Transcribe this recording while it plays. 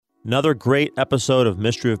Another great episode of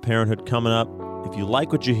Mystery of Parenthood coming up. If you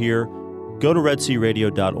like what you hear, go to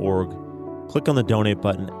redsearadio.org, click on the donate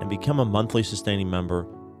button, and become a monthly sustaining member.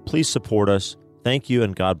 Please support us. Thank you,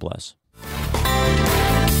 and God bless.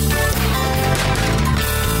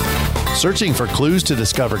 Searching for clues to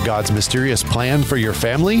discover God's mysterious plan for your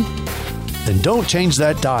family? Then don't change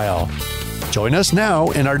that dial. Join us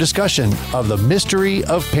now in our discussion of the mystery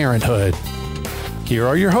of parenthood. Here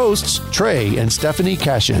are your hosts, Trey and Stephanie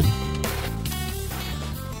Cashin.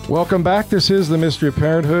 Welcome back. This is the Mystery of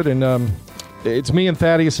Parenthood, and it's me and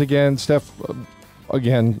Thaddeus again. Steph,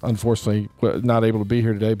 again, unfortunately, not able to be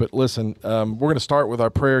here today. But listen, we're going to start with our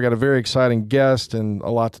prayer. Got a very exciting guest and a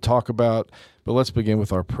lot to talk about, but let's begin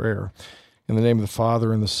with our prayer. In the name of the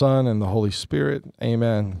Father, and the Son, and the Holy Spirit,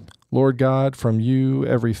 amen. Lord God, from you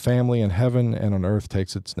every family in heaven and on earth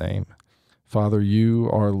takes its name. Father, you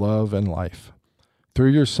are love and life.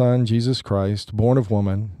 Through your Son, Jesus Christ, born of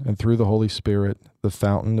woman, and through the Holy Spirit, the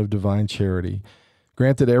fountain of divine charity,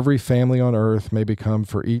 grant that every family on earth may become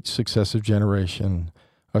for each successive generation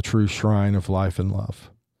a true shrine of life and love.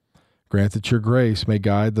 Grant that your grace may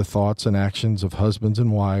guide the thoughts and actions of husbands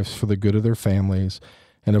and wives for the good of their families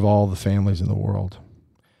and of all the families in the world.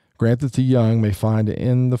 Grant that the young may find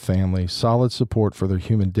in the family solid support for their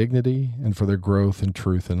human dignity and for their growth in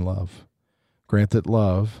truth and love. Grant that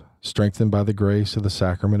love, strengthened by the grace of the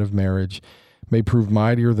sacrament of marriage, may prove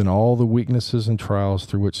mightier than all the weaknesses and trials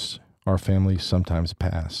through which our families sometimes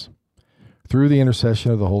pass. Through the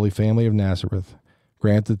intercession of the Holy Family of Nazareth,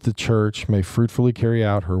 grant that the Church may fruitfully carry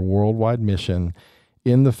out her worldwide mission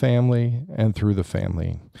in the family and through the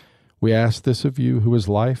family. We ask this of you, who is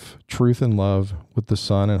life, truth, and love, with the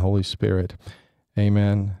Son and Holy Spirit.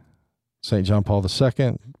 Amen. St. John Paul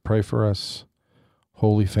II, pray for us.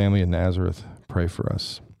 Holy Family of Nazareth, pray for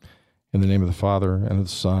us. In the name of the Father, and of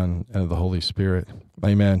the Son, and of the Holy Spirit.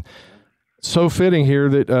 Amen. So fitting here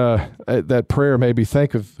that that prayer made me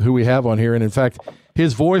think of who we have on here. And in fact,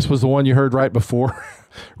 his voice was the one you heard right before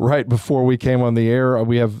we came on the air.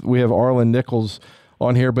 We have Arlen Nichols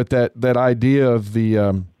on here, but that idea of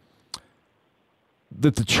the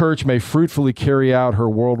that the Church may fruitfully carry out her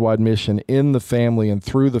worldwide mission in the family and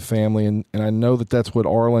through the family. And I know that that's what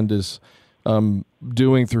Arlen is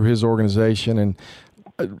doing through his organization. And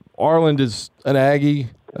Arlen is an Aggie,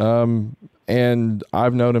 and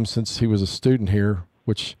I've known him since he was a student here,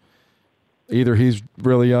 which either he's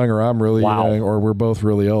really young or I'm really young, or we're both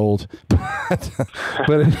really old.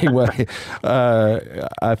 But anyway,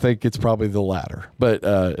 I think it's probably the latter. But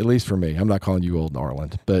at least for me, I'm not calling you old,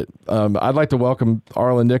 Arlen. But I'd like to welcome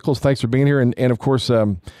Arlen Nichols. Thanks for being here. And of course,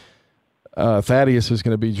 Thaddeus is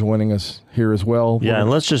going to be joining us here as well. Yeah, and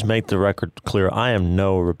let's just make the record clear. I am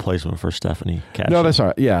no replacement for Stephanie Cashin. No, that's all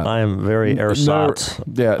right. Yeah. I am very ersatz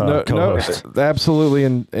co-host. No, absolutely,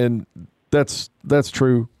 and that's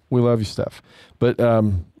true. We love you, Steph. But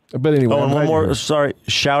anyway. Oh, and one more. Sorry.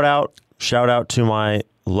 Shout out to my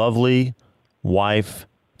lovely wife.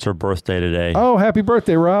 It's her birthday today. Oh, happy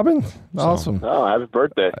birthday, Robin! Awesome. Oh, happy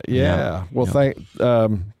birthday. Yeah. Well,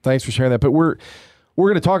 thanks for sharing that. But we're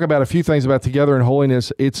going to talk about a few things about Together in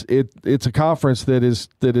Holiness. It's a conference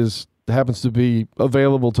that happens to be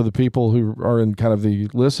available to the people who are in kind of the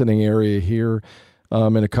listening area here.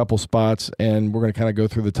 In a couple spots, and we're going to kind of go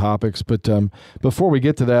through the topics. But before we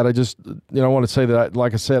get to that, I just want to say that,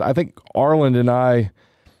 like I said, I think Arlen and I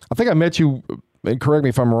think I met you, and correct me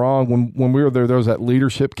if I'm wrong, when we were there was that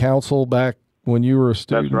leadership council back when you were a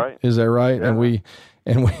student. That's right. Is that right? Yeah.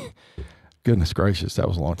 And we, goodness gracious, that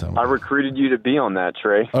was a long time ago. I recruited you to be on that,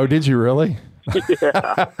 Trey. Oh, did you really?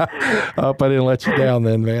 Yeah. Hope I didn't let you down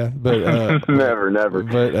then, man. But never.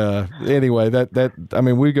 But anyway,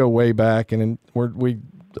 we go way back, and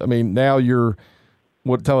now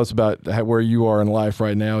tell us about where you are in life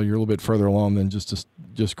right now. You're a little bit further along than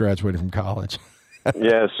just graduated from college.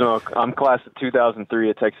 Yeah, so I'm class of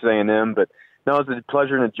 2003 at Texas A&M, but no, it's a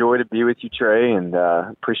pleasure and a joy to be with you, Trey, and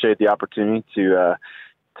appreciate the opportunity to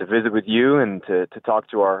visit with you and to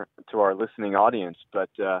talk to our listening audience. But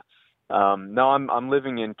no, I'm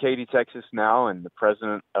living in Katy, Texas now, and the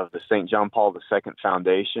president of the St. John Paul II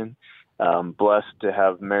Foundation. Blessed to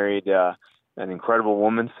have married an incredible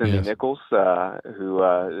woman, Cindy Nichols, who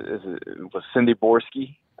was Cindy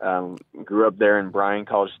Borski. Grew up there in Bryan,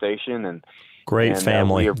 College Station, and great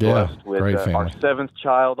family. We are blessed with our seventh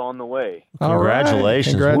child on the way.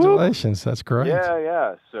 Congratulations! Right. Congratulations! That's great.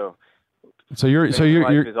 Yeah. So you're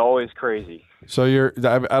life is always crazy. So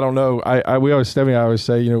I don't know. Stephanie and I always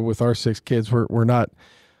say, with our 6 kids, we're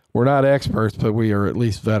we're not experts, but we are at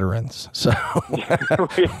least veterans. So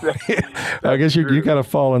I guess you kind of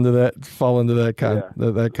fall into that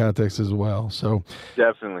that context as well. So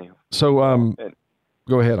definitely. So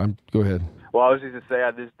go ahead. Go ahead. Well, I was just to say,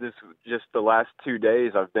 this just the last 2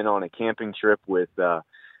 days, I've been on a camping trip with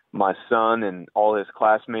my son and all his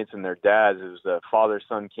classmates and their dads. It was a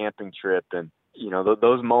father-son camping trip, and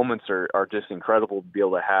those moments are just incredible to be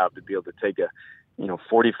able to take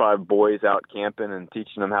 45 boys out camping and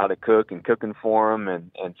teaching them how to cook and cooking for them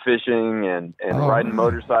and fishing and riding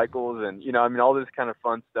motorcycles and all this kind of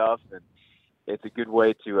fun stuff. And it's a good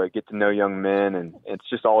way to get to know young men, and it's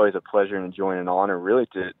just always a pleasure and a joy and an honor, really,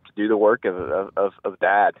 to do the work of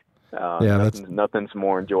dad. Nothing's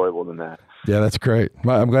more enjoyable than that. Yeah, that's great.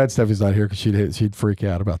 I'm glad Steffi's not here because she'd freak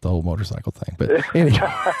out about the whole motorcycle thing. But anyway,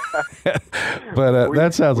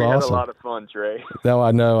 that sounds awesome. We had a lot of fun, Trey. No,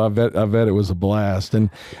 I know. I bet it was a blast, and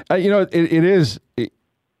it is.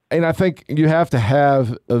 And I think you have to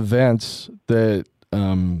have events that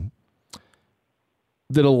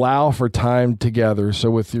that allow for time together. So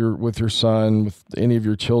with your son, with any of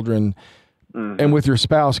your children. Mm-hmm. And with your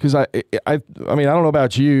spouse, because I mean, I don't know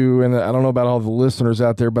about you, and I don't know about all the listeners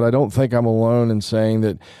out there, but I don't think I'm alone in saying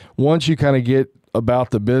that once you kind of get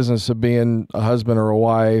about the business of being a husband or a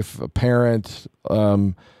wife, a parent,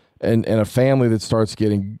 and a family that starts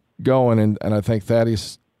getting going, and I think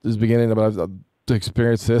Thaddeus is beginning to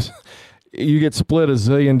experience this, you get split a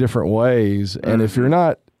zillion different ways, and if you're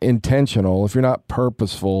not intentional, if you're not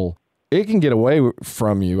purposeful, it can get away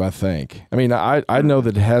from you, I think. I mean, I know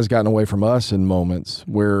that it has gotten away from us in moments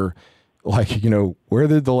where, like, where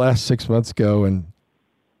did the last 6 months go? And,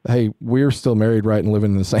 hey, we're still married, right, and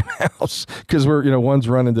living in the same house because we're, one's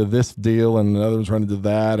running to this deal and the other's running to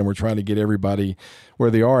that, and we're trying to get everybody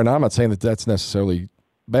where they are. And I'm not saying that that's necessarily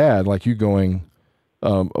bad, like you going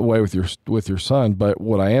away with your son. But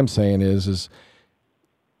what I am saying is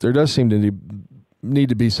there does seem to need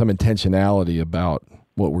to be some intentionality about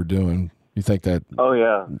what we're doing. You think that? Oh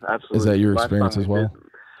yeah, absolutely. Is that your experience as well?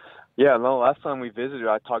 Yeah, no. Last time we visited,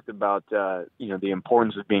 I talked about the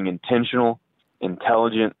importance of being intentional,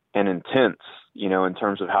 intelligent, and intense. In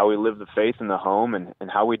terms of how we live the faith in the home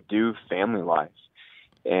and how we do family life.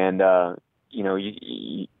 And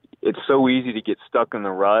it's so easy to get stuck in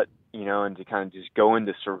the rut, and to kind of just go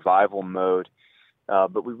into survival mode.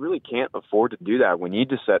 But we really can't afford to do that. We need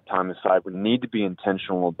to set time aside. We need to be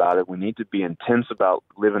intentional about it. We need to be intense about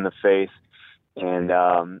living the faith. And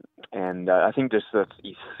I think that's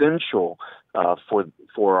essential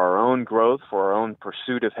for our own growth, for our own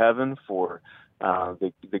pursuit of heaven, for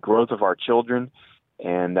the growth of our children.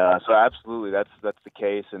 And so absolutely, that's the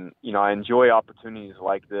case. And I enjoy opportunities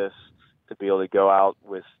like this to be able to go out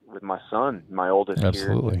with my son, my oldest,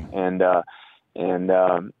 absolutely, here, and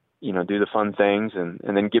do the fun things and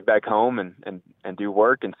then get back home and do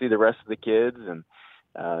work and see the rest of the kids. And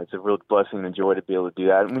it's a real blessing and joy to be able to do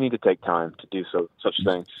that. And we need to take time to do such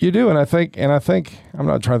things. You do. And I think I'm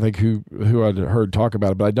not trying to think who I'd heard talk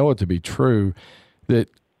about it, but I know it to be true that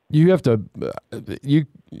you have to, you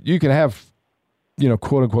can have,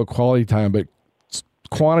 quote unquote quality time, but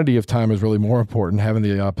quantity of time is really more important. Having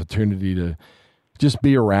the opportunity to just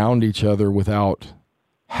be around each other without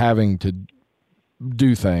having to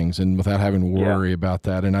do things and without having to worry about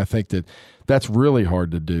that. And I think that's really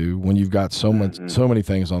hard to do when you've got so many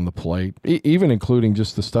things on the plate, even including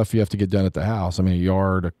just the stuff you have to get done at the house. I mean, a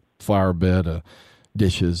yard, a flower bed,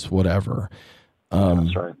 dishes, whatever.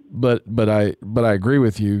 That's right. But I agree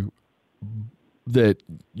with you that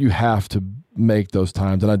you have to make those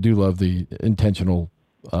times. And I do love the intentional,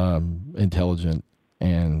 intelligent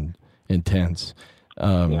and intense,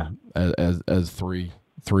 as three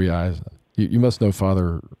eyes. You must know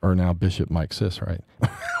Father, or now Bishop Mike Siss, right?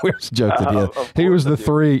 We just joked that he was the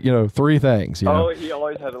three things. Oh, he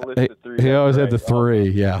always had a list of three. He always had the three,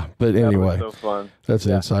 yeah. But anyway, that was so fun. That's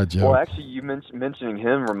an inside joke. Well, actually, you mentioning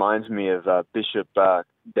him reminds me of Bishop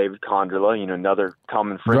David Condrela, another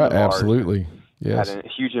common friend of ours. Absolutely, yes. Had a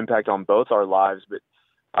huge impact on both our lives. But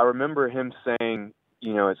I remember him saying,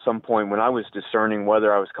 at some point when I was discerning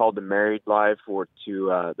whether I was called to married life or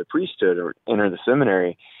to the priesthood or enter the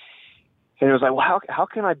seminary. And it was like, well, how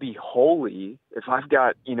can I be holy if I've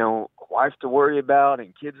got, a wife to worry about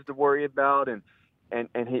and kids to worry about? And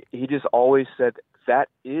he just always said that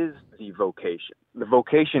is the vocation. The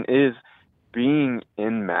vocation is being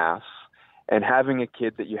in Mass and having a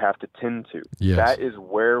kid that you have to tend to. Yes. That is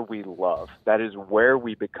where we love. That is where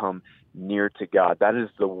we become near to God. That is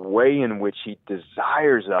the way in which he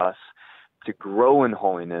desires us to grow in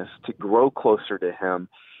holiness, to grow closer to him.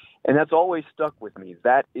 And that's always stuck with me.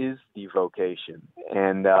 That is the vocation.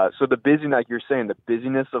 And so the busy, like you're saying, the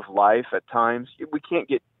busyness of life at times, we can't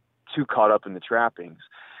get too caught up in the trappings.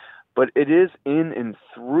 But it is in and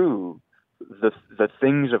through the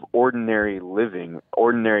things of ordinary living,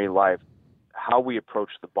 ordinary life, how we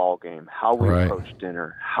approach the ball game, how we approach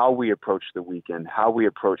dinner, how we approach the weekend, how we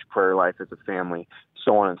approach prayer life as a family,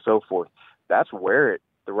 so on and so forth. That's where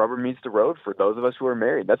the rubber meets the road for those of us who are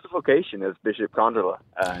married. That's the vocation, as Bishop Condola.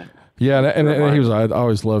 And he was. I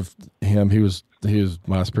always loved him. He was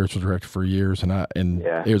my spiritual director for years, and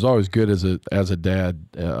it was always good as a dad,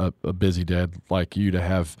 a busy dad like you, to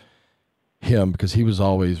have him, because he was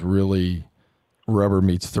always really rubber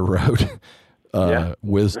meets the road.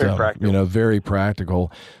 Wisdom, very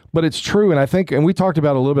practical. But it's true, and I think, and we talked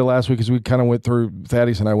about it a little bit last week, because we kind of went through,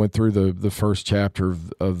 Thaddeus and I went through the first chapter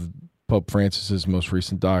of Pope Francis's most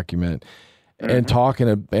recent document, and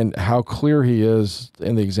talking and how clear he is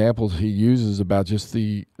in the examples he uses about just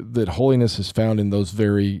that holiness is found in those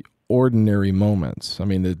very ordinary moments. I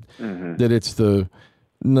mean, that it's the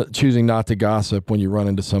choosing not to gossip when you run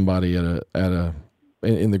into somebody in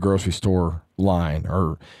the grocery store line,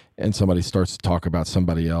 and somebody starts to talk about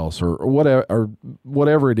somebody else, or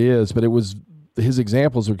whatever it is. But it was, his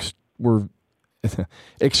examples were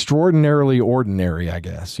extraordinarily ordinary, I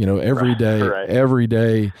guess,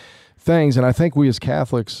 everyday things. And I think we as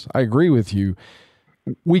Catholics, I agree with you,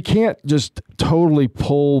 we can't just totally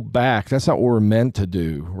pull back. That's not what we're meant to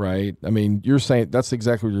do, right? I mean, you're saying, that's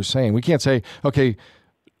exactly what you're saying. We can't say, okay,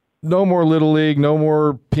 no more Little League, no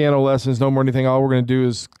more piano lessons, no more anything. All we're going to do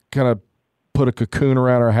is kind of put a cocoon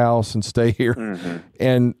around our house and stay here.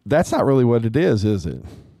 And that's not really what it is it?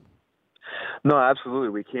 No, absolutely.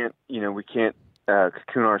 We can't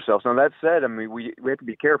cocoon ourselves. Now, that said, I mean, we have to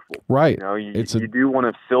be careful. Right. You do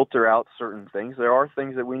want to filter out certain things. There are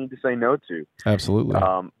things that we need to say no to. Absolutely.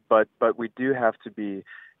 But we do have to be,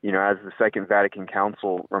 as the Second Vatican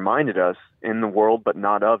Council reminded us, in the world, but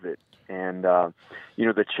not of it. And,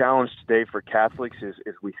 the challenge today for Catholics is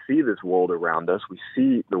we see this world around us. We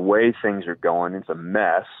see the way things are going. It's a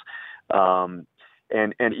mess. And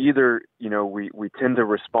either, we tend to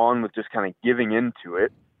respond with just kind of giving into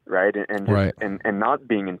it, right? And not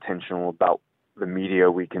being intentional about the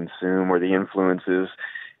media we consume or the influences,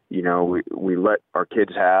 we let our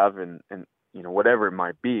kids have and whatever it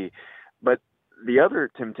might be. But the other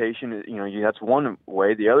temptation is, that's one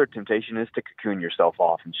way. The other temptation is to cocoon yourself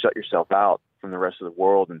off and shut yourself out from the rest of the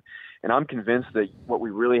world. And I'm convinced that what we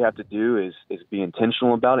really have to do is be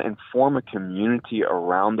intentional about it and form a community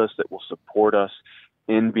around us that will support us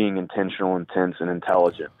in being intentional, intense, and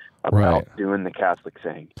intelligent about doing the Catholic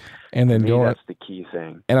thing. And then that's the key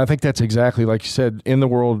thing. And I think that's exactly, like you said, in the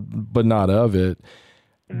world, but not of it.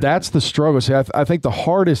 That's the struggle. See, I think the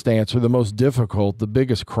hardest answer, the most difficult, the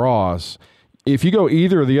biggest cross, if you go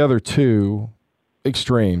either of the other two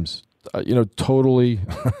extremes, totally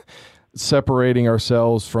separating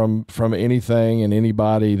ourselves from anything and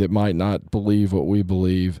anybody that might not believe what we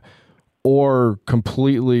believe, or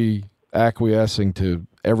completely acquiescing to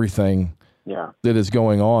everything that is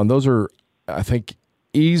going on. Those are, I think,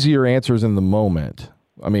 easier answers in the moment.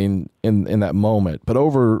 I mean, in that moment. But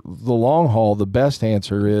over the long haul, the best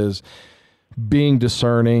answer is being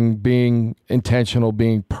discerning, being intentional,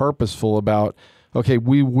 being purposeful about, okay,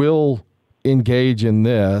 we will engage in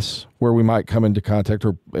this where we might come into contact,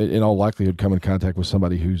 or in all likelihood come in contact with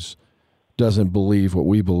somebody who's doesn't believe what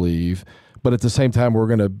we believe. But at the same time, we're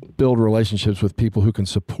going to build relationships with people who can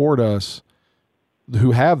support us,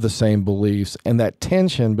 who have the same beliefs. And that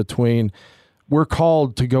tension between, we're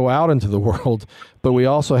called to go out into the world, but we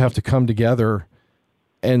also have to come together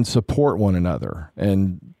and support one another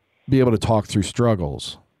and be able to talk through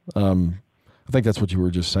struggles. I think that's what you were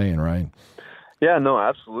just saying, right? Yeah, no,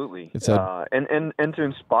 absolutely. It's and to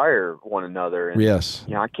inspire one another. And, yes.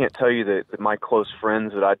 I can't tell you that my close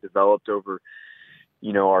friends that I developed over,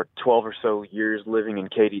 our 12 or so years living in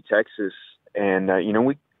Katy, Texas, and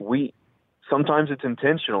we sometimes it's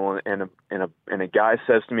intentional, and a guy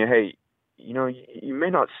says to me, "Hey, you may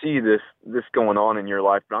not see this going on in your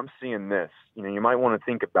life, but I'm seeing this. You might want to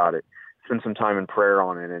think about it, spend some time in prayer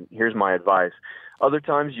on it, and here's my advice." Other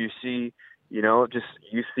times you see,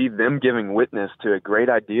 you see them giving witness to a great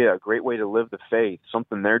idea, a great way to live the faith,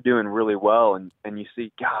 something they're doing really well, and you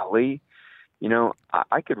see, golly,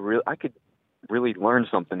 I could really learn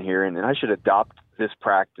something here, and I should adopt this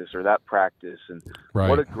practice or that practice. And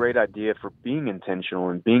what a great idea for being intentional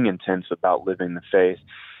and being intense about living the faith.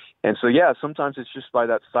 And so, sometimes it's just by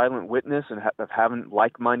that silent witness and of having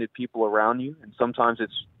like-minded people around you. And sometimes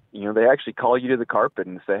it's they actually call you to the carpet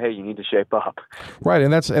and say, hey, you need to shape up. Right,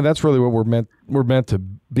 and that's really what we're meant to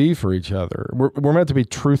be for each other. We're meant to be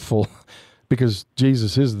truthful because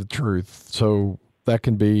Jesus is the truth. So that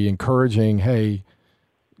can be encouraging. Hey,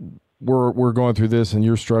 we're going through this, and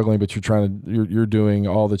you're struggling, but you're doing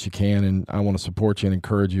all that you can, and I want to support you and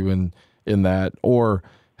encourage you in that. Or,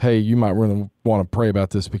 hey, you might really want to pray about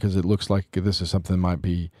this because it looks like this is something that might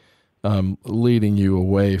be leading you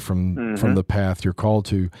away from the path you're called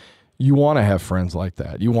to. You want to have friends like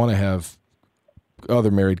that. You want to have other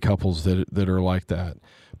married couples that are like that.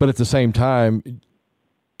 But at the same time,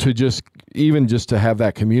 to just to have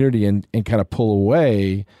that community and kind of pull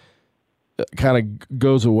away, kind of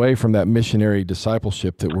goes away from that missionary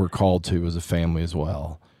discipleship that we're called to as a family as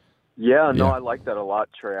well. Yeah, no, I like that a lot,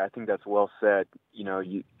 Trey. I think that's well said.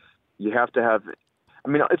 You have to have. I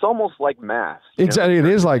mean, it's almost like Mass. Exactly, it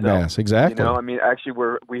is like Mass. Exactly. I mean, actually,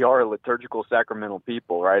 we are a liturgical, sacramental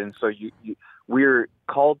people, right? And so we're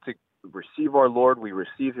called to receive our Lord. We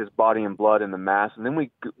receive His body and blood in the Mass, and then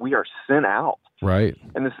we are sent out. Right.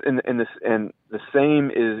 And the same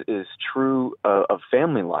is true of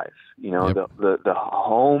family life. Yep. The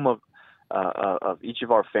home of each of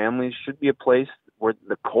our families should be a place where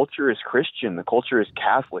the culture is Christian, the culture is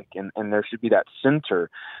Catholic, and there should be that center,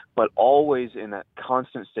 but always in that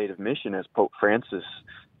constant state of mission, as Pope Francis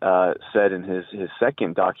said in his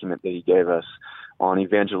second document that he gave us on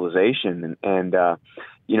evangelization, and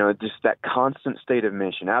just that constant state of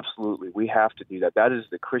mission. Absolutely, we have to do that. That is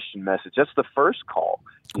the Christian message. That's the first call,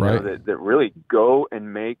 that really go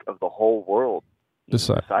and make of the whole world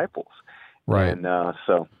disciples. Right. And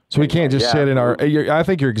so we can't just sit in our. I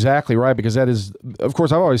think you're exactly right, because that is, of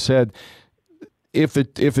course, I've always said, if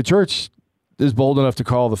the church is bold enough to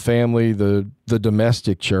call the family the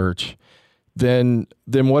domestic church, then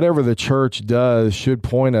whatever the church does should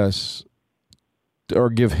point us or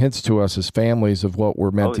give hints to us as families of what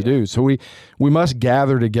we're meant to do. So we must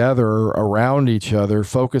gather together around each other,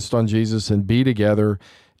 focused on Jesus, and be together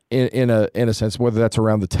in a sense, whether that's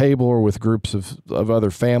around the table or with groups of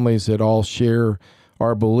other families that all share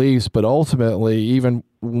our beliefs. But ultimately, even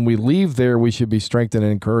when we leave there, we should be strengthened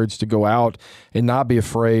and encouraged to go out and not be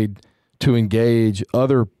afraid to engage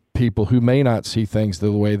other people who may not see things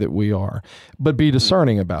the way that we are, but be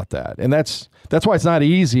discerning about that. And that's why it's not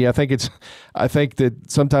easy. I think that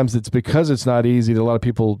sometimes it's because it's not easy that a lot of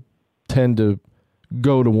people tend to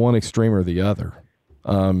go to one extreme or the other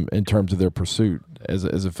in terms of their pursuit as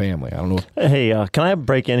a family. I don't know. Hey, can I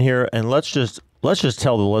break in here and let's just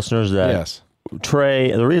tell the listeners that yes.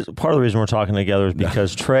 Trey, part of the reason we're talking together is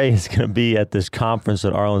because Trey is going to be at this conference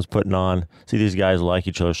that Arlen's putting on. See, these guys like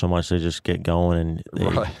each other so much they just get going and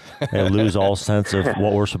they lose all sense of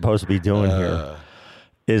what we're supposed to be doing here.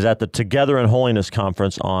 Is at the Together in Holiness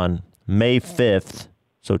conference on May 5th,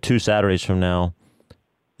 so 2 Saturdays from now.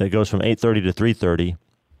 That goes from 8:30 to 3:30,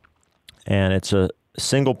 and it's a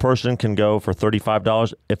single person can go for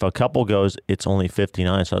 $35. If a couple goes, it's only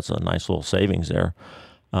 $59, so that's a nice little savings there.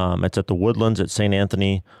 It's at the Woodlands at St.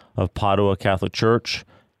 Anthony of Padua Catholic Church.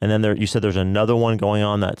 And then you said there's another one going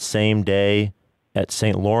on that same day at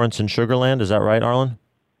St. Lawrence in Sugar Land. Is that right, Arlen?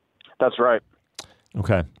 That's right.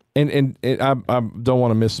 Okay. And I don't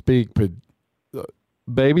want to misspeak, but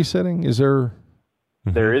babysitting, is there?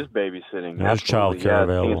 There is babysitting. There's child care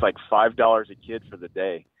available. I think it's like $5 a kid for the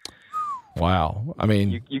day. Wow. I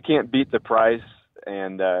mean, you can't beat the price.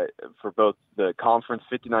 And for both the conference,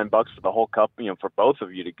 $59 for the whole cup, for both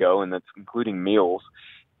of you to go, and that's including meals,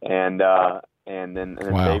 and then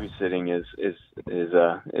babysitting is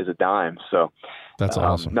a dime. So that's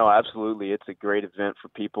awesome. No, absolutely, it's a great event for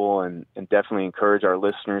people, and definitely encourage our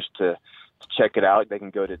listeners to check it out. They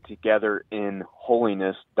can go to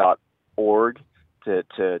togetherinholiness.org to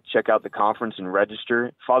check out the conference and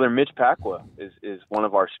register. Father Mitch Pacwa is one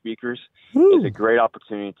of our speakers. Woo. It's a great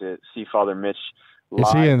opportunity to see Father Mitch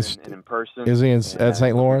live and in person. Is he at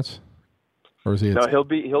St. Lawrence? Or is he? No, he'll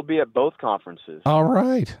be at both conferences. All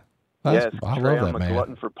right. Yes, I Trey, love that, I'm man. a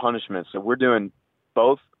glutton for punishment. So we're doing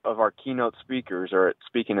both of our keynote speakers are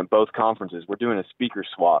speaking at both conferences. We're doing a speaker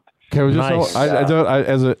swap. Okay, well, nice.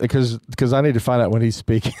 Because I need to find out when he's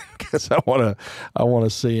speaking, because I want to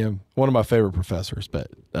see him. One of my favorite professors, but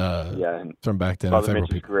from back then, Father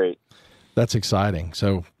Mitch is great. That's exciting.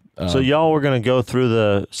 So y'all were going to go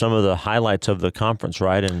through some of the highlights of the conference,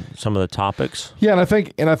 right, and some of the topics. Yeah, and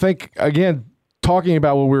I think again, talking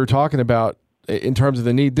about what we were talking about in terms of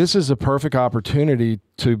the need, this is a perfect opportunity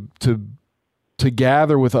to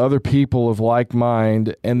gather with other people of like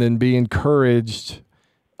mind, and then be encouraged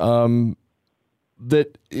that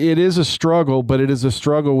it is a struggle, but it is a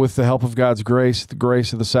struggle with the help of God's grace, the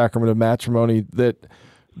grace of the sacrament of matrimony, that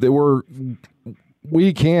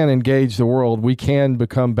we can engage the world. We can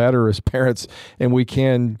become better as parents, and we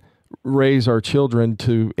can raise our children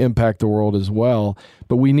to impact the world as well.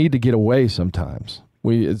 But we need to get away sometimes.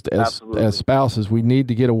 We, as spouses, we need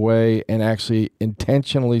to get away and actually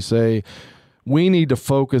intentionally say, we need to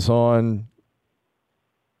focus on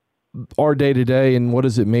our day-to-day and what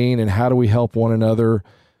does it mean and how do we help one another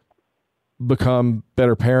become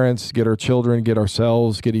better parents, get our children, get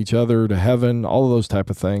ourselves, get each other to heaven, all of those type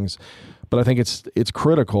of things. But I think it's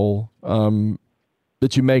critical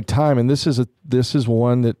that you make time. And this is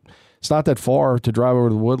one that it's not that far to drive over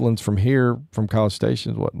to the Woodlands from here, from College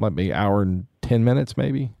Station. What might be an hour and 10 minutes,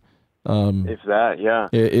 maybe. If that, yeah.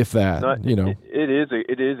 If that, no,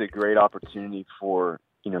 it is a great opportunity for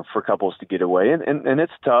couples to get away, and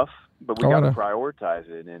it's tough, but we got to prioritize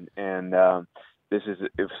it. And this is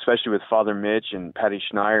especially with Father Mitch and Patty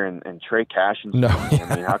Schneier and Trey Cash. And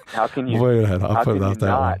I mean, how can you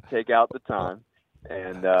not take out the time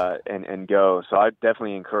and go? So I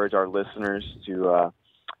definitely encourage our listeners to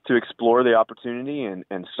explore the opportunity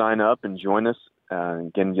and sign up and join us.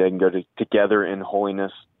 Again, they can go to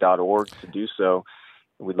togetherinholiness.org to do so.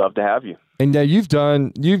 We'd love to have you. And now you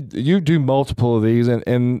do multiple of these,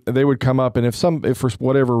 and they would come up. And if for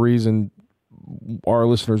whatever reason our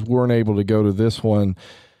listeners weren't able to go to this one,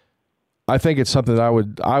 I think it's something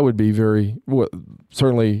that I would be very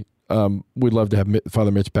certainly. We'd love to have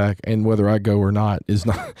Father Mitch back, and whether I go or not is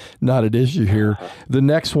not an issue here. The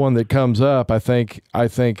next one that comes up, I think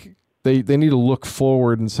they need to look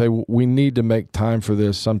forward and say, we need to make time for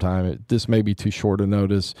this sometime. This may be too short a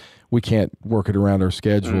notice. We can't work it around our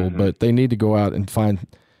schedule, but they need to go out and find,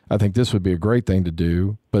 I think this would be a great thing to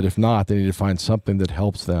do, but if not, they need to find something that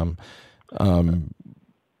helps them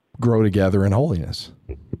grow together in holiness.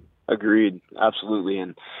 Agreed. Absolutely.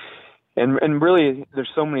 And really, there's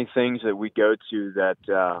so many things that we go to that,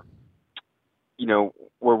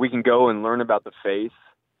 where we can go and learn about the faith,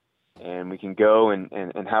 and we can go and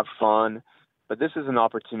have fun. But this is an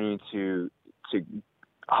opportunity to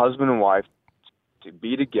husband and wife to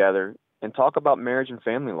be together and talk about marriage and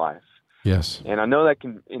family life. Yes. And I know that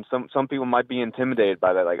some people might be intimidated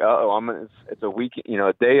by that, like, it's a week,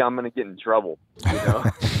 a day I'm going to get in trouble. No,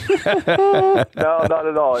 not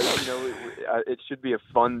at all. It should be a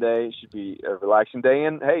fun day. It should be a relaxing day.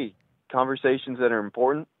 And hey, conversations that are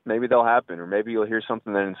important, maybe they'll happen, or maybe you'll hear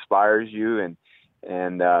something that inspires you and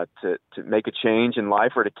to make a change in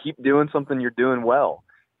life, or to keep doing something you're doing well.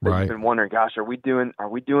 Right. You've been wondering, gosh, are we doing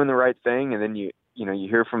the right thing? And then you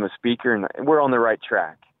hear from a speaker, and we're on the right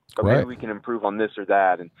track. But maybe we can improve on this or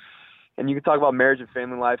that, and you can talk about marriage and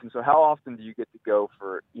family life. And so, how often do you get to go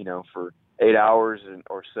for 8 hours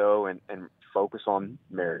or so and focus on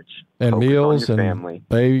marriage and meals and family?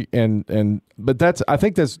 But I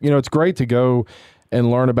think that's it's great to go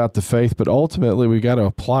and learn about the faith, but ultimately we got to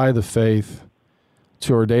apply the faith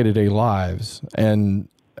to our day-to-day lives and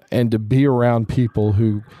to be around people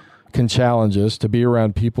who can challenge us, to be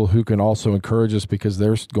around people who can also encourage us because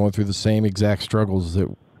they're going through the same exact struggles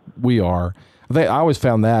that we are. I always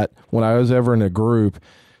found that when I was ever in a group,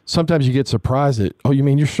 sometimes you get surprised that, oh, you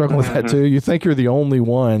mean you're struggling with that too? You think you're the only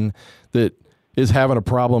one that is having a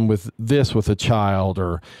problem with a child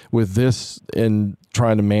or with this and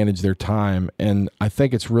trying to manage their time. And I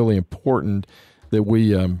think it's really important that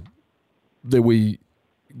we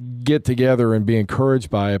get together and be encouraged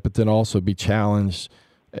by it, but then also be challenged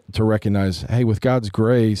to recognize, hey, with God's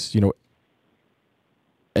grace,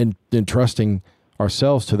 and trusting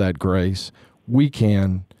ourselves to that grace, we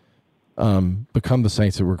can become the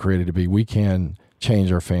saints that we're created to be. We can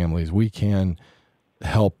change our families. We can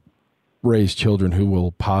help raise children who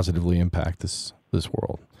will positively impact this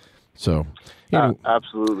world. So,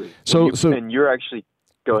 absolutely. And you're actually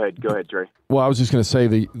go ahead, Dre. Well, I was just going to say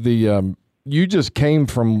the you just came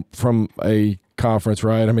from a conference,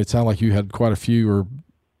 right? I mean, it sounded like you had quite a few, or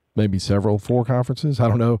maybe 4 conferences. I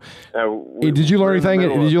don't know. Did you learn anything?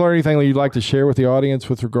 Did you learn anything that you'd like to share with the audience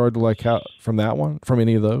with regard to from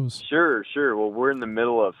any of those? Sure. Well, we're in the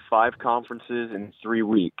middle of 5 conferences in 3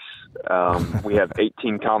 weeks. We have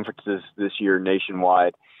 18 conferences this year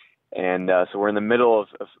nationwide, and so we're in the middle of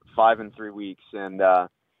 5 in 3 weeks. And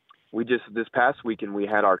we just this past weekend we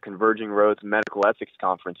had our Converging Roads Medical Ethics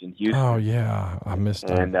Conference in Houston. Oh yeah, I missed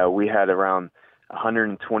it. And we had around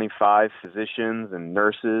 125 physicians and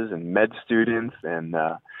nurses and med students and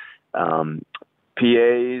PAs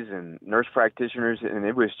and nurse practitioners, and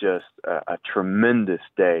it was just a tremendous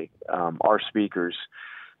day. Our speakers,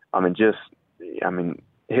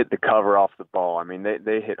 hit the cover off the ball.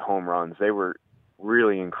 They hit home runs. They were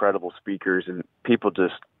really incredible speakers, and people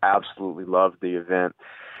just absolutely loved the event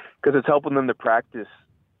because it's helping them to practice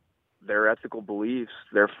their ethical beliefs,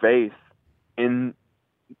 their faith in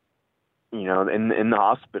the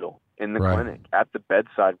hospital, in the Right. clinic, at the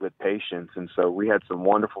bedside with patients. And so we had some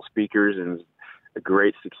wonderful speakers and it was a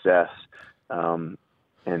great success.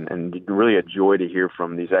 And really a joy to hear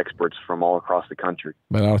from these experts from all across the country.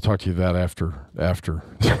 Man, I'll talk to you that after after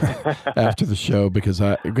the show but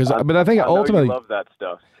I think I know ultimately you love that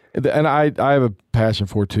stuff. And I have a passion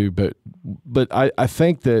for it too, but I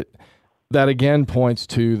think that again points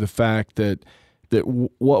to the fact that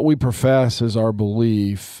what we profess as our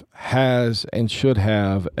belief has and should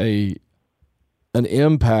have an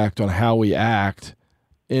impact on how we act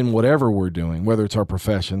in whatever we're doing, whether it's our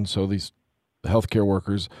profession, so these healthcare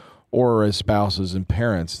workers, or as spouses and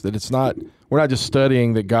parents. That we're not just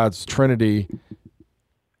studying that God's Trinity,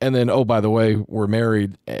 and then, oh, by the way, we're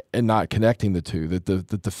married, and not connecting the two. That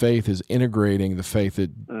the faith is integrating the faith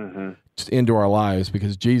into our lives,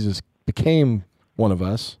 because Jesus became one of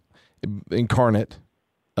us, incarnate.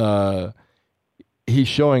 He's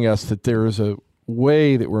showing us that there is a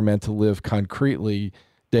way that we're meant to live concretely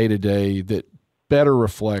day to day that better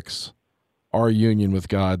reflects our union with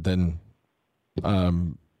God than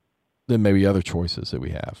maybe other choices that we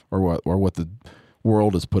have, or what the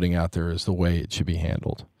world is putting out there as the way it should be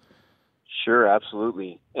handled. Sure,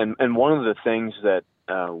 absolutely. And one of the things that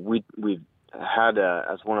we've had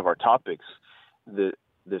as one of our topics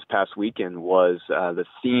this past weekend was the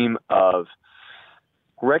theme of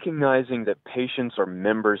recognizing that patients are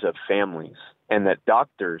members of families and that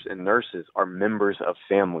doctors and nurses are members of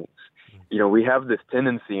families. We have this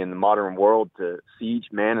tendency in the modern world to see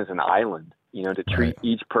each man as an island, to treat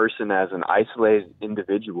each person as an isolated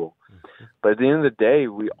individual. But at the end of the day,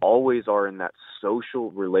 we always are in that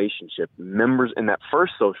social relationship, members in that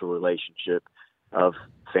first social relationship of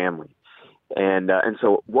family. And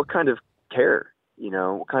so what kind of care,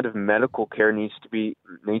 what kind of medical care needs to be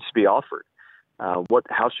offered?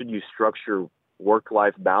 How should you structure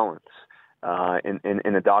work-life balance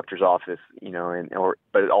in a doctor's office,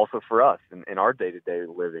 but also for us in our day-to-day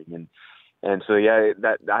living. And so,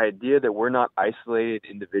 that the idea that we're not isolated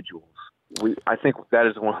individuals, I think that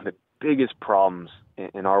is one of the biggest problems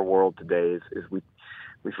in our world today is we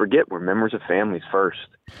forget we're members of families first.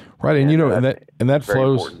 Right. And that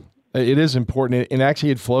flows. Important. It is important. And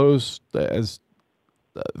actually it flows, as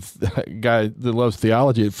a guy that loves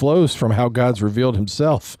theology, it flows from how God's revealed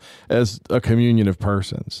himself as a communion of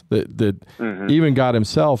persons, that even God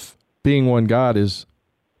himself, being one God, is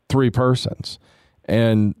three persons.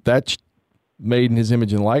 And that's made in his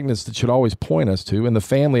image and likeness that should always point us to. And the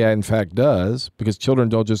family, in fact, does, because children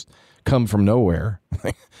don't just come from nowhere.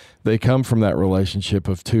 They come from that relationship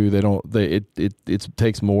of two. It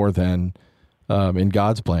takes more than, in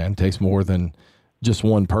God's plan, takes more than just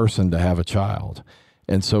one person to have a child.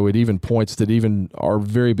 And so it even points that even our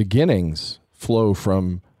very beginnings flow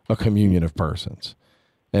from a communion of persons.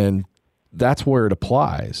 And that's where it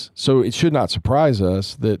applies. So it should not surprise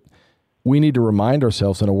us that we need to remind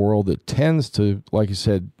ourselves in a world that tends to, like you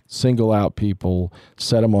said, single out people,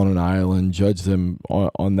 set them on an island, judge them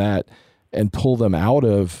on that, and pull them out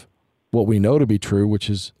of what we know to be true, which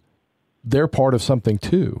is they're part of something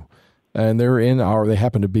too. And they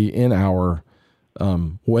happen to be in our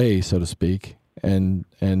way, so to speak. And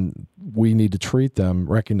we need to treat them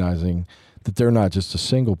recognizing that they're not just a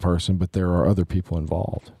single person, but there are other people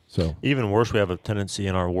involved. So even worse, we have a tendency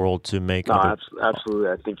in our world to make absolutely.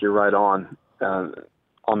 I think you're right on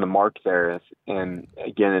the mark there. And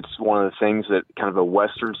again, it's one of the things that kind of a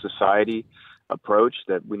Western society approach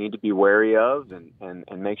that we need to be wary of and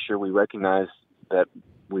make sure we recognize that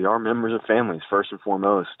we are members of families first and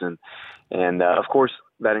foremost. And of course,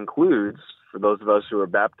 that includes, for those of us who are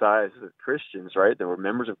baptized as Christians, right, that we're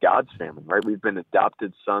members of God's family, right? We've been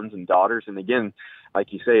adopted sons and daughters. And again,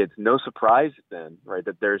 like you say, it's no surprise then, right,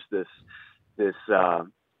 that there's this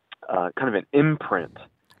kind of an imprint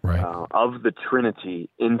of the Trinity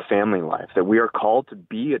in family life, that we are called to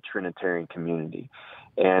be a Trinitarian community.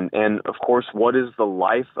 And of course, what is the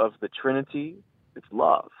life of the Trinity? It's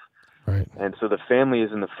love. Right. And so the family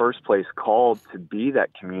is in the first place called to be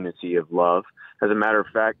that community of love. As a matter of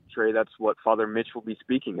fact, Trey, that's what Father Mitch will be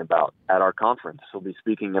speaking about at our conference. He'll be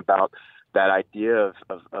speaking about that idea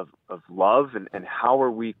of love and how are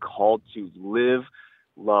we called to live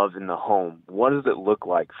love in the home. What does it look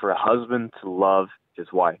like for a husband to love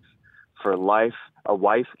his wife, for a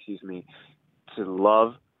wife, to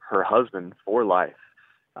love her husband for life?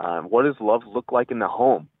 What does love look like in the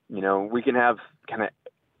home? We can have kind of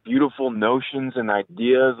beautiful notions and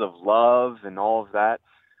ideas of love and all of that.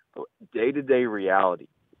 But day-to-day reality,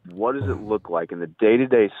 what does it look like in the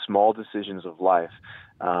day-to-day small decisions of life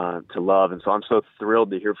to love? And so I'm so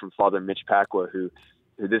thrilled to hear from Father Mitch Pacwa, who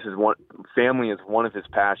this is family is one of his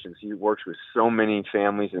passions. He works with so many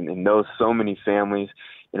families and knows so many families.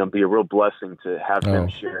 It'll be a real blessing to have him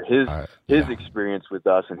share his experience with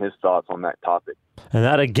us and his thoughts on that topic. And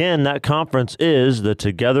that, again, that conference is the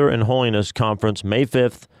Together in Holiness Conference, May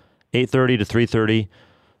 5th, 8:30 to 3:30.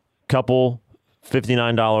 Couple,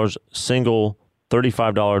 $59. Single,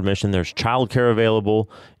 $35 admission. There's childcare available.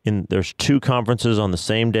 There's 2 conferences on the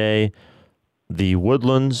same day. The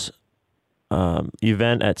Woodlands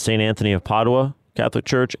event at St. Anthony of Padua Catholic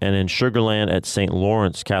Church, and in Sugar Land at St.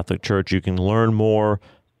 Lawrence Catholic Church. You can learn more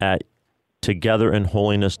at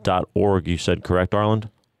togetherinholiness.org. You said correct, Arland?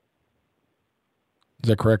 Is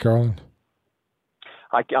that correct, Arland?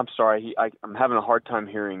 I'm sorry. I'm having a hard time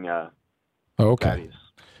hearing. Okay. Thaddeus.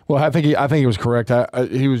 Well, I think he was correct.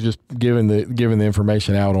 He was just giving the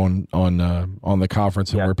information out on the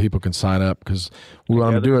conference and where people can sign up, because we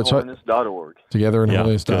want them to do it. Togetherinholiness.org.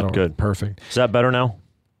 Togetherinholiness.org. Good. Perfect. Is that better now?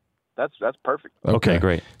 That's perfect. Okay,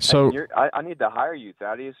 great. So I need to hire you,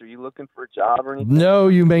 Thaddeus. Are you looking for a job or anything? No,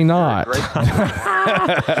 you may not.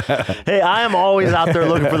 Hey, I am always out there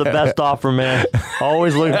looking for the best offer, man.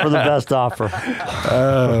 Always looking for the best offer.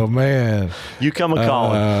 Oh man, you come a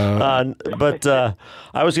calling. But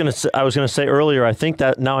I was gonna say earlier, I think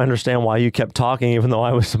that now I understand why you kept talking, even though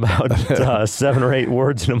I was about 7 or 8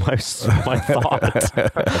 words into my thought.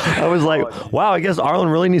 I was like, wow, I guess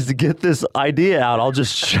Arland really needs to get this idea out. I'll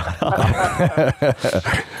just shut up.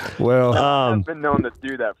 Well, I've been known to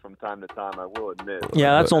do that from time to time, I will admit.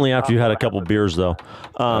 Yeah, that's only after you had a couple beers, though.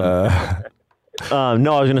 No, I was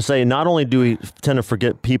going to say, not only do we tend to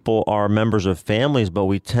forget people are members of families, but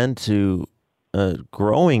we tend to,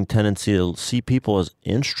 growing tendency to see people as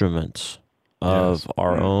instruments of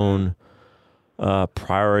our own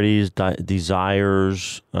priorities,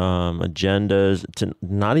 desires, agendas, to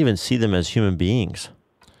not even see them as human beings.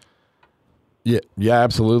 Yeah,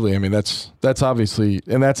 absolutely. I mean, that's obviously,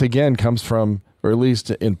 and that's again comes from, or at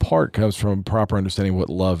least in part comes from proper understanding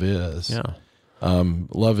what love is. Yeah.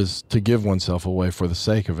 Love is to give oneself away for the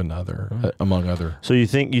sake of another, among other. So you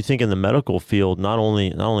think in the medical field, not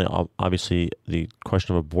only obviously the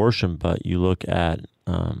question of abortion, but you look at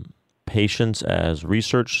patients as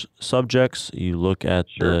research subjects. You look at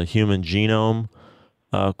the human genome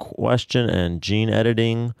question and gene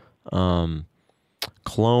editing,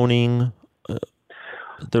 cloning.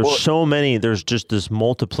 There's just this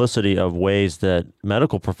multiplicity of ways that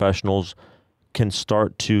medical professionals can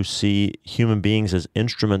start to see human beings as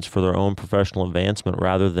instruments for their own professional advancement,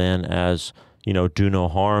 rather than as, do no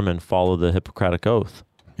harm and follow the Hippocratic Oath.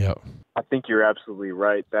 Yeah, I think you're absolutely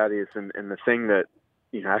right, Thaddeus. And the thing that,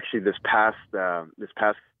 actually this past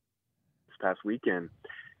weekend,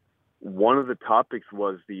 one of the topics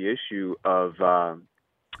was the issue of,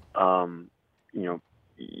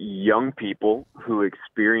 young people who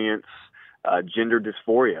experience gender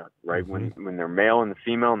dysphoria, right? Mm-hmm. When they're male and the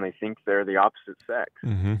female and they think they're the opposite sex.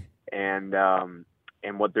 Mm-hmm.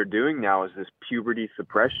 And what they're doing now is this puberty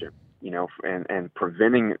suppression, and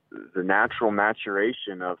preventing the natural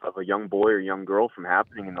maturation of a young boy or young girl from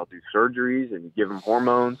happening. And they'll do surgeries and give them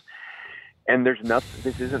hormones. And there's nothing,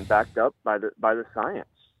 this isn't backed up by the science.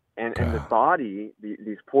 And the body,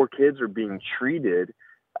 these poor kids are being treated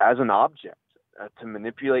as an object. To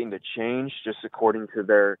manipulate and to change just according to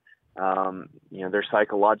their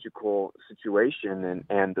psychological situation,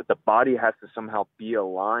 and that the body has to somehow be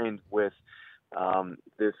aligned with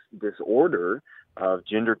this disorder of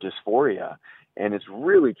gender dysphoria, and it's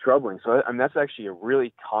really troubling. So, that's actually a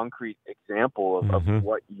really concrete example of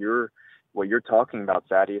what you're talking about,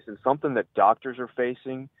 Thaddeus, and something that doctors are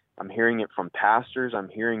facing. I'm hearing it from pastors. I'm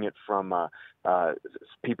hearing it from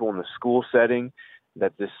people in the school setting.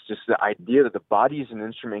 That the idea that the body is an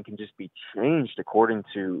instrument can just be changed according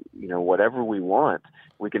to, whatever we want.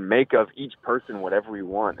 We can make of each person whatever we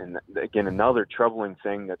want. And again, another troubling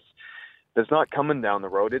thing that's not coming down the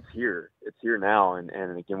road. It's here now. And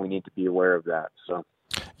again, we need to be aware of that. So,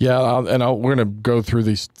 yeah. We're going to go through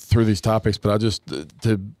these topics, but I'll just,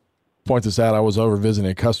 to point this out, I was over visiting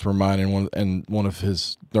a customer of mine, and one of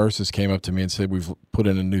his nurses came up to me and said, we've put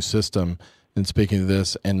in a new system in speaking of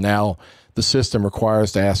this, and now the system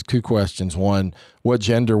requires to ask 2 questions. One, what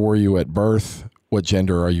gender were you at birth? What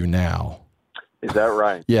gender are you now? Is that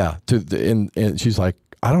right? Yeah. And she's like,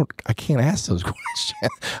 I can't ask those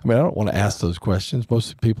questions. I mean, I don't want to ask those questions.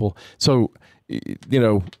 Most people, so,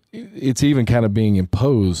 it's even kind of being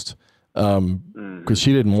imposed, because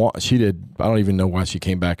she did. I don't even know why she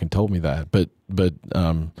came back and told me that, but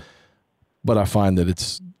I find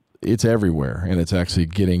that it's everywhere, and it's actually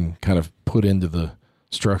getting kind of put into the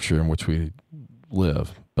structure in which we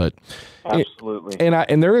live. But absolutely,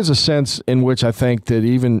 and there is a sense in which I think that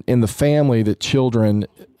even in the family, that children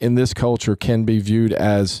in this culture can be viewed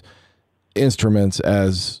as instruments,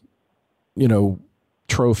 as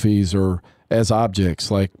trophies, or as objects.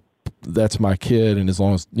 Like, that's my kid, and as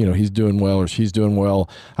long as he's doing well or she's doing well,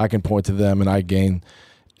 I can point to them and I gain.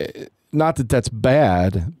 Not that that's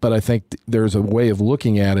bad, but I think there's a way of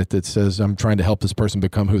looking at it that says I'm trying to help this person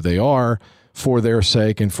become who they are for their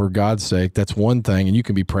sake and for God's sake. That's one thing, and you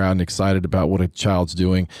can be proud and excited about what a child's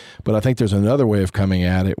doing. But I think there's another way of coming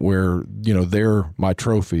at it where they're my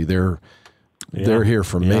trophy. They're here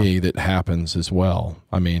for me. That happens as well.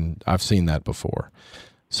 I mean, I've seen that before.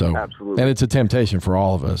 So, absolutely. And it's a temptation for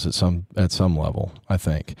all of us at some level, I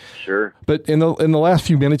think. Sure. But in the last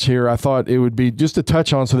few minutes here, I thought it would be just to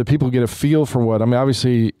touch on so that people get a feel for what. I mean,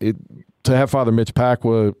 obviously, to have Father Mitch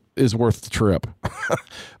Pacwa is worth the trip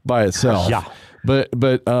by itself. Yeah. But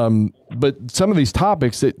some of these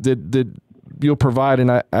topics that you'll provide, and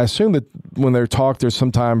I assume that when they're talked, there's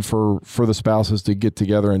some time for the spouses to get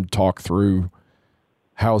together and talk through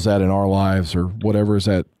how's that in our lives, or whatever is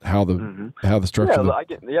that, how the structure.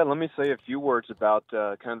 Let me say a few words about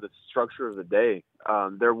kind of the structure of the day.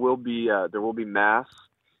 There will be mass.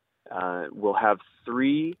 We'll have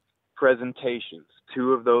 3 presentations.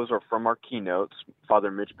 2 of those are from our keynotes,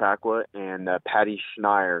 Father Mitch Pacwa and Patty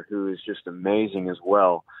Schneier, who is just amazing as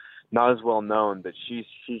well. Not as well known, but she's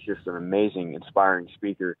just an amazing, inspiring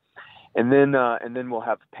speaker. And then we'll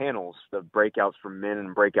have panels, the breakouts for men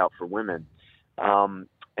and breakout for women.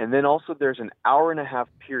 And then also there's an hour-and-a-half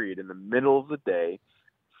period in the middle of the day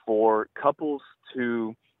for couples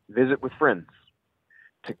to visit with friends,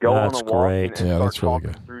 to go on a walk and start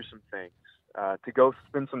talking through some things, to go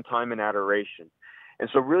spend some time in adoration. And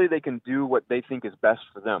so really they can do what they think is best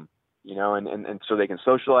for them, and so they can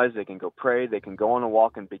socialize, they can go pray, they can go on a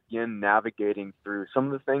walk and begin navigating through some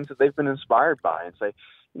of the things that they've been inspired by, and say,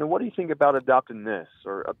 what do you think about adopting this,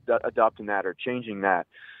 or adopting that, or changing that?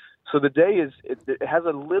 So the day it has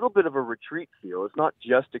a little bit of a retreat feel. It's not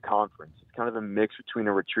just a conference. It's kind of a mix between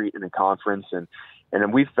a retreat and a conference. And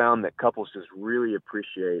we've found that couples just really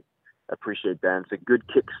appreciate that. It's a good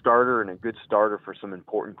kickstarter and a good starter for some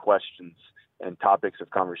important questions and topics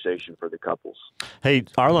of conversation for the couples. Hey,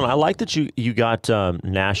 Arlen, I like that you got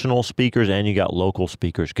national speakers and you got local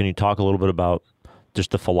speakers. Can you talk a little bit about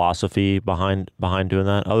just the philosophy behind doing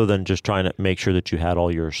that, other than just trying to make sure that you had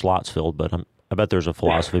all your slots filled? But I bet there's a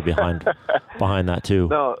philosophy behind that too.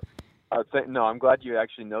 No, I'm glad you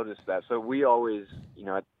actually noticed that. So we always,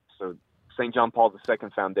 so St. John Paul II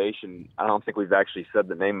Foundation, I don't think we've actually said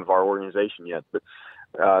the name of our organization yet, but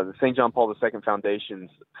the St. John Paul II Foundation's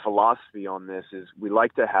philosophy on this is we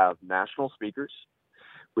like to have national speakers.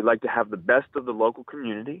 We like to have the best of the local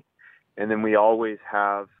community. And then we always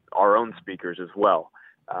have our own speakers as well,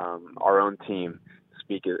 our own team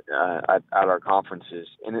speak at our conferences,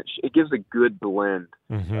 and it gives a good blend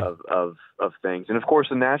of things. And of course,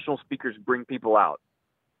 the national speakers bring people out.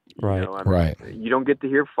 Right, right. You don't get to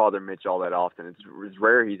hear Father Mitch all that often. It's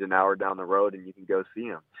rare he's an hour down the road and you can go see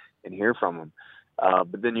him and hear from him.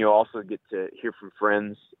 But then you also get to hear from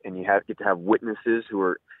friends, and you get to have witnesses who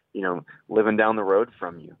are living down the road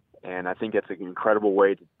from you. And I think that's an incredible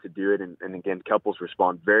way to do it. And again, couples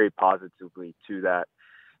respond very positively to that.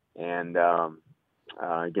 And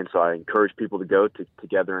again, so I encourage people to go to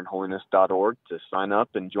togetherinholiness.org to sign up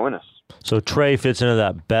and join us. So Trey fits into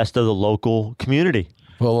that best of the local community.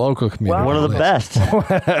 Well, local community. One of the best.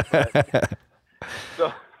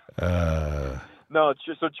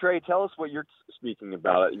 So Trey, tell us what you're speaking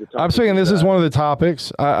about. I'm speaking, this is one of the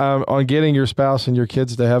topics on getting your spouse and your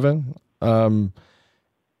kids to heaven.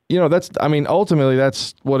 Ultimately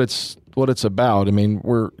that's what it's about. I mean,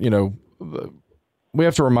 we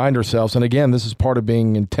have to remind ourselves, and again, this is part of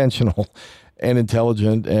being intentional and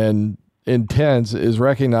intelligent and intense, is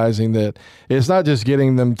recognizing that it's not just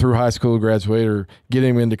getting them through high school, graduate, or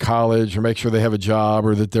getting them into college, or make sure they have a job,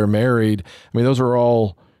 or that they're married. I mean, those are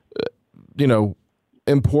all,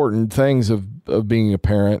 important things of being a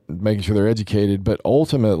parent, making sure they're educated. But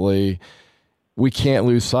ultimately, we can't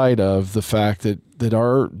lose sight of the fact that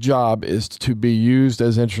our job is to be used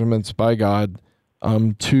as instruments by God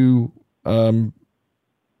to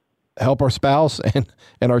help our spouse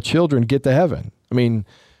and our children get to heaven. I mean,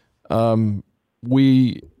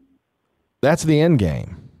 that's the end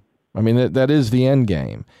game. I mean, that is the end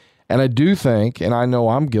game. And I do think, and I know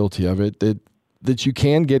I'm guilty of it, that you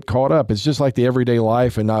can get caught up. It's just like the everyday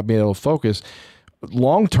life and not being able to focus.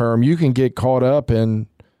 Long term, you can get caught up in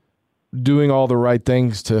doing all the right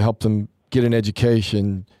things to help them get an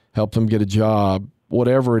education, help them get a job,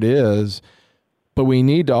 whatever it is. But we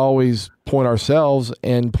need to always point ourselves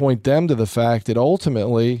and point them to the fact that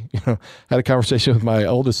ultimately, I had a conversation with my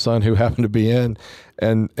oldest son who happened to be in,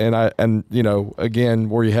 and again,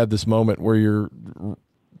 where you had this moment where you're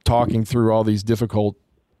talking through all these difficult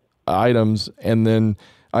items, and then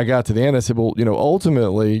I got to the end. I said, well,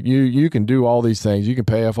 ultimately, you can do all these things. You can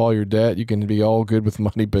pay off all your debt. You can be all good with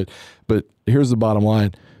money, but here's the bottom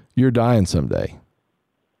line: you're dying someday,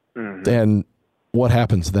 and what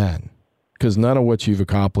happens then? Because none of what you've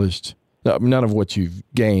accomplished, none of what you've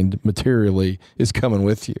gained materially is coming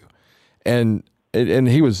with you. And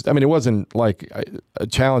he was, it wasn't like a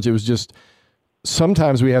challenge. It was just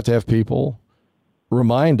sometimes we have to have people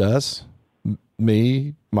remind us,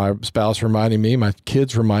 me, my spouse reminding me, my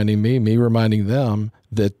kids reminding me reminding them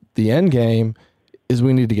that the end game is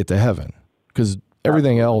we need to get to heaven, because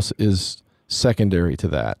everything else is secondary to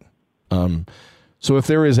that. So if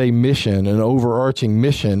there is a mission, an overarching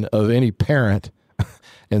mission of any parent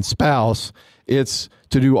and spouse, it's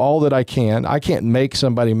to do all that I can. I can't make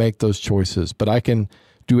somebody make those choices, but I can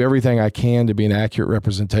do everything I can to be an accurate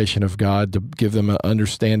representation of God, to give them an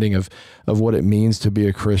understanding of what it means to be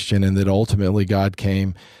a Christian, and that ultimately God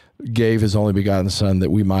gave his only begotten Son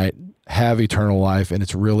that we might have eternal life. And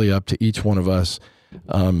it's really up to each one of us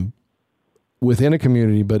within a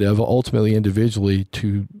community, but ultimately individually,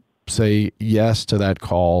 to say yes to that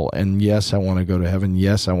call. And yes, I want to go to heaven.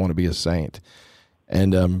 Yes, I want to be a saint.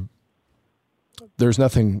 And there's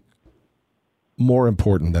nothing more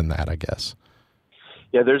important than that, I guess.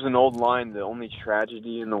 Yeah, there's an old line: the only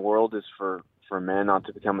tragedy in the world is for a man not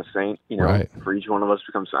to become a saint. Right. For each one of us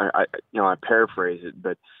to become. I paraphrase it,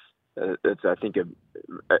 but it's, I think,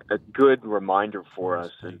 a good reminder for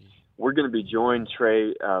us. And we're going to be joined,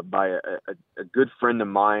 Trey, by a good friend of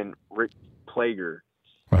mine, Rick Plager.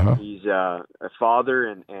 Uh-huh. He's a father,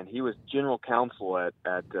 and he was general counsel at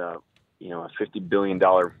a $50 billion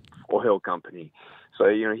oil company. So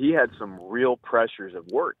he had some real pressures of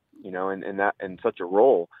work, in such a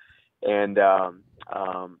role, and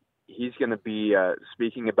he's going to be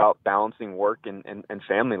speaking about balancing work and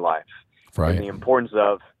family life, right? And the importance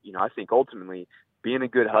of I think ultimately being a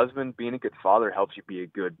good husband, being a good father helps you be a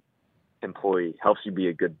good employee, helps you be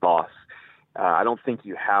a good boss. I don't think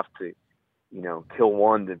you have to kill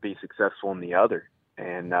one to be successful in the other.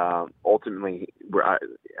 And ultimately,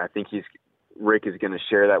 I think Rick is going to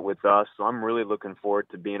share that with us. So I'm really looking forward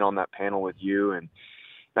to being on that panel with you. And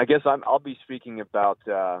I guess I'll be speaking about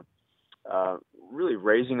really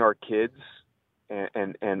raising our kids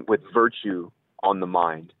and with virtue on the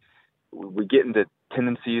mind. We get into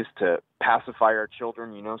tendencies to pacify our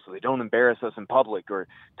children, so they don't embarrass us in public, or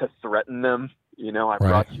to threaten them. I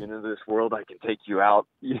brought you into this world, I can take you out,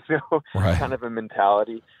 right. Kind of a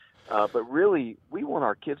mentality. But really, we want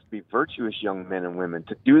our kids to be virtuous young men and women,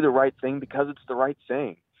 to do the right thing because it's the right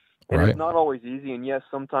thing. And right. It's not always easy. And yes,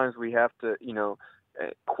 sometimes we have to,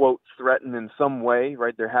 quote, threaten in some way,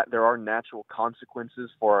 right? There are natural consequences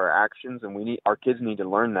for our actions, and our kids need to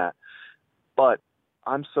learn that. But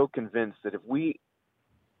I'm so convinced that if we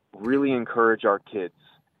really encourage our kids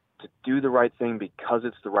to do the right thing because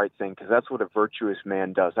it's the right thing, because that's what a virtuous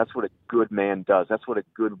man does. That's what a good man does. That's what a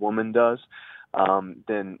good woman does.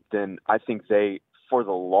 Then I think they, for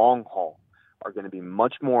the long haul, are going to be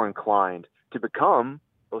much more inclined to become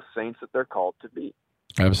those saints that they're called to be.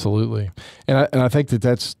 Absolutely. And I think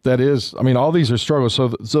that is, all these are struggles. So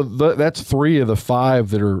that's 3 of the 5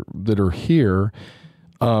 that are here.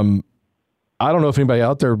 I don't know if anybody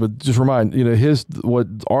out there, but just remind, what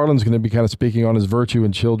Arlen's going to be kind of speaking on is virtue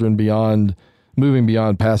in children moving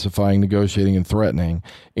beyond pacifying, negotiating, and threatening.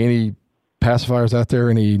 Any pacifiers out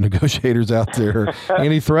there? Any negotiators out there?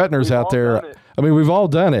 Any threateners out there? We've all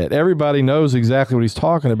done it. Everybody knows exactly what he's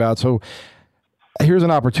talking about. So here's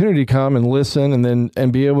an opportunity to come and listen,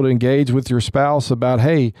 and be able to engage with your spouse about,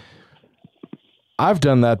 hey, I've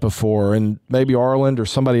done that before, and maybe Arlen or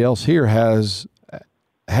somebody else here has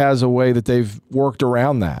a way that they've worked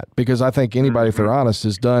around that, because I think anybody, if they're honest,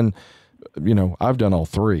 has done, I've done all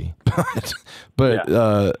 3, but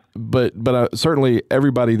certainly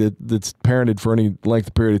everybody that's parented for any length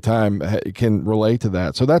of period of time can relate to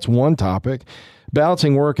that. So that's one topic.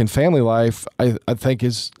 Balancing work and family life, I think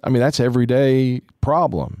is, that's everyday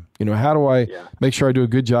problem. How do I make sure I do a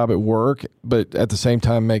good job at work, but at the same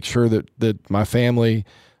time make sure that my family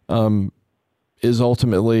is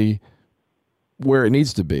ultimately where it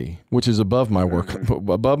needs to be, which is above my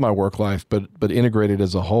work life, but integrated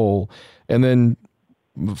as a whole. And then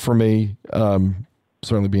for me,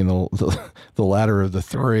 certainly being the latter of the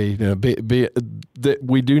 3, that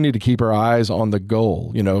we do need to keep our eyes on the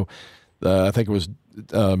goal. I think it was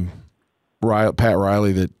Pat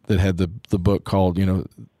Riley that had the book called,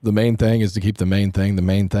 the main thing is to keep the main thing the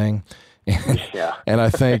main thing. Yeah. And I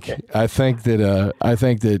think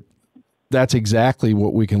that that's exactly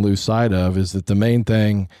what we can lose sight of, is that the main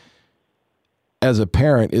thing as a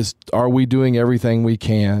parent is, are we doing everything we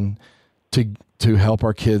can to help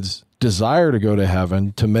our kids desire to go to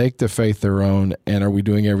heaven, to make the faith their own, and are we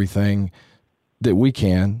doing everything that we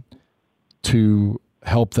can to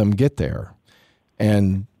help them get there?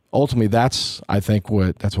 And ultimately, that's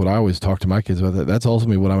what I always talk to my kids about. That's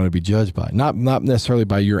ultimately what I'm going to be judged by. Not necessarily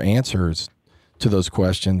by your answers to those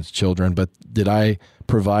questions, children, but did I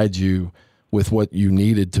provide you with what you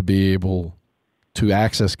needed to be able to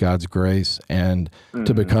access God's grace and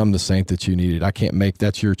to become the saint that you needed? I can't make,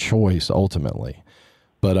 that's your choice ultimately.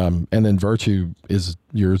 But and then virtue is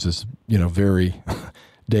yours, is very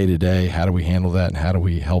day to day. How do we handle that, and how do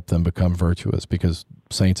we help them become virtuous? Because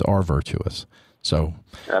saints are virtuous. So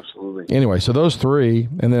absolutely. Anyway, so those three,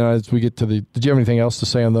 and then as we get to did you have anything else to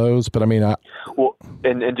say on those? But I mean, well,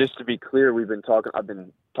 and just to be clear, I've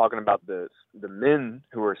been talking about the men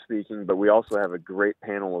who are speaking, but we also have a great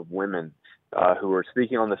panel of women who are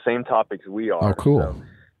speaking on the same topics we are. Oh, cool.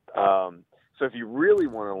 So if you really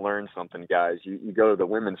want to learn something, guys, you go to the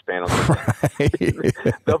women's panel. Right.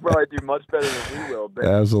 They'll probably do much better than we will. But,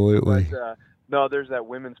 absolutely. But, no, there's that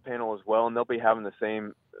women's panel as well, and they'll be having the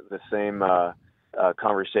same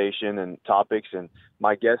conversation and topics. And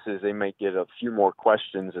my guess is they may get a few more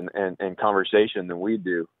questions and conversation than we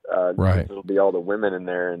do. Right. It'll be all the women in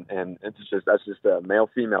there, and that's just a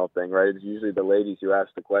male-female thing, right? It's usually the ladies who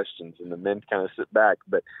ask the questions, and the men kind of sit back.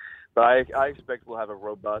 But I expect we'll have a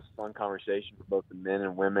robust, fun conversation for both the men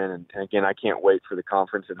and women. And again, I can't wait for the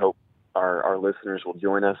conference, and hope our listeners will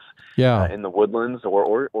join us in the Woodlands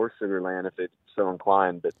or Sugar Land if they're so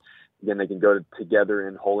inclined. But again, they can go to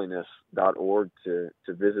togetherinholiness.org to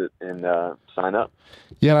visit and sign up.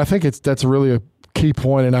 Yeah, and I think that's really a key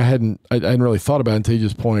point, and I hadn't really thought about it until you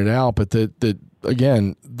just pointed out. But that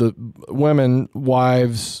again, the women,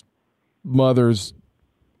 wives, mothers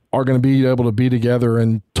are going to be able to be together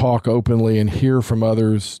and talk openly and hear from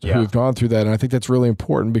others who've gone through that. And I think that's really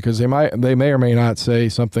important, because they may or may not say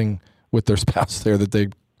something with their spouse there that they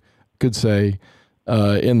could say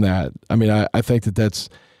in that. I mean, I think that's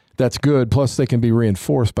good. Plus, they can be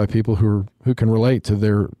reinforced by people who can relate to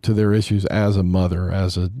their issues as a mother,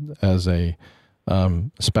 as a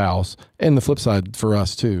spouse. And the flip side for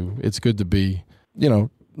us too, it's good to be,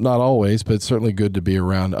 not always, but it's certainly good to be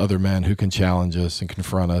around other men who can challenge us and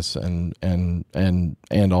confront us and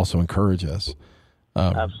also encourage us.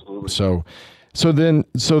 Absolutely. So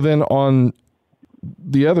then on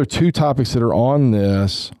the other two topics that are on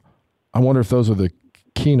this, I wonder if those are the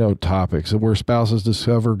keynote topics, where spouses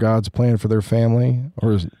discover God's plan for their family,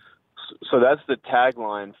 or is it? So that's the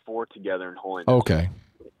tagline for Together in Holiness. Okay.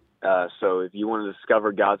 So if you want to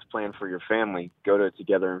discover God's plan for your family, go to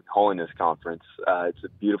Together in Holiness Conference. It's a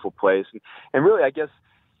beautiful place. And really, I guess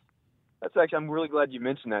I'm really glad you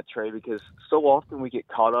mentioned that, Trey, because so often we get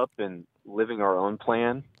caught up in living our own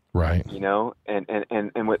plan. Right.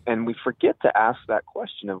 And we forget to ask that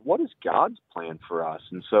question of what is God's plan for us.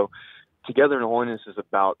 And so Together in Holiness is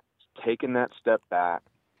about taking that step back,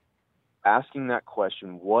 asking that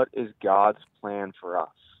question, what is God's plan for us?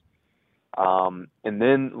 And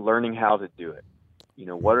then learning how to do it.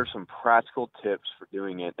 What are some practical tips for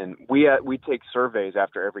doing it? And we take surveys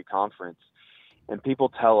after every conference, and people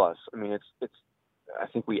tell us, I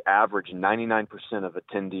think we average 99% of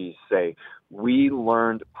attendees say, we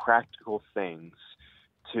learned practical things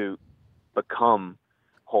to become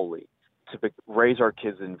holy, to raise our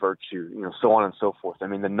kids in virtue, so on and so forth. The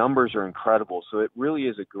numbers are incredible. So it really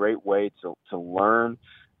is a great way to learn,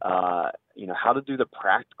 how to do the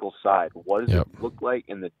practical side. What does it look like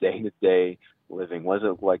in the day-to-day living? What does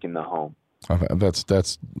it look like in the home?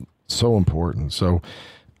 That's so important. So,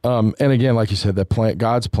 and again, like you said, that plan,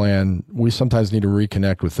 God's plan, we sometimes need to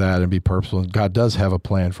reconnect with that and be purposeful. God does have a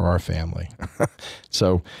plan for our family.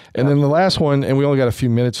 So, and then the last one, and we only got a few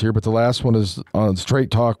minutes here, but the last one is on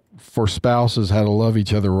Straight Talk for Spouses, how to love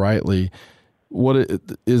each other rightly. What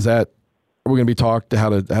is that? Are we going to be taught how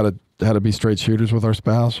to be straight shooters with our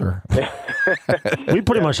spouse, or? We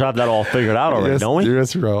pretty much have that all figured out already, don't we?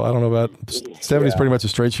 That's right. I don't know about Stephanie's pretty much a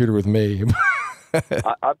straight shooter with me.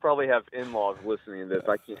 I probably have in-laws listening to this.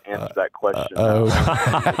 I can't answer that question.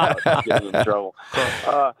 Without getting in trouble.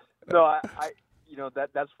 No,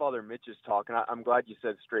 that's Father Mitch's talk, and I'm glad you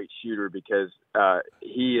said straight shooter, because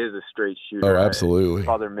he is a straight shooter. Oh, absolutely.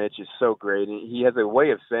 Father Mitch is so great. And he has a way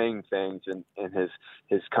of saying things in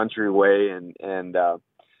his country way, and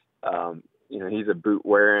he's a boot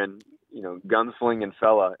wearing, gunslinging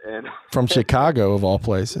fella, and from Chicago of all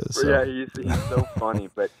places. So. Yeah, he's so funny,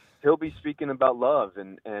 but he'll be speaking about love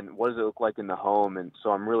and what does it look like in the home, and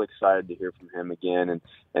so I'm really excited to hear from him again.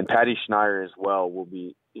 And Patty Schneider as well will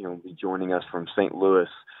be joining us from St. Louis,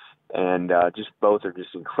 and just both are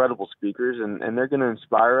just incredible speakers, and they're going to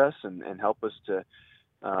inspire us and help us to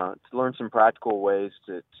learn some practical ways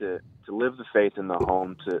to live the faith in the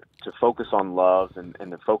home, to focus on love and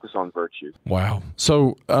to focus on virtue. Wow.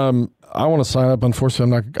 So I want to sign up.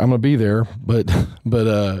 Unfortunately, I'm going to be there, but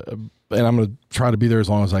and I'm going to try to be there as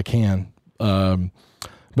long as I can. But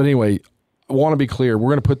anyway, I want to be clear. We're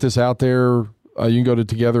going to put this out there. You can go to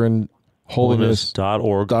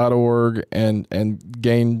togetherInHoliness.org and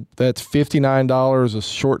gain, that's $59, a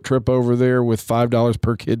short trip over there with $5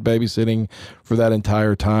 per kid babysitting for that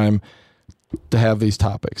entire time to have these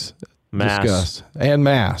topics discussed. And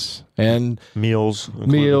mass. And meals,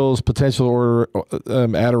 potential order,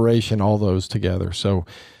 adoration, all those together. So,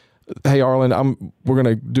 hey, Arlen, we're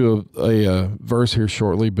going to do a verse here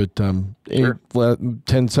shortly, but Sure.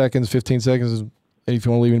 10 seconds, 15 seconds, if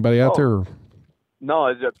you want to leave anybody out there? Or? No,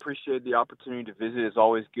 I appreciate the opportunity to visit. It's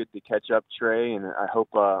always good to catch up, Trey, and I hope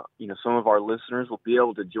some of our listeners will be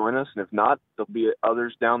able to join us, and if not, there'll be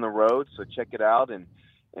others down the road. So check it out and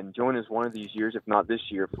join us one of these years, if not this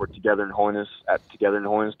year, for Together in Holiness at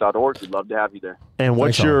togetherInHoliness.org. We'd love to have you there. And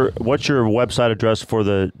what's your website address for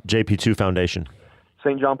the JP2 Foundation?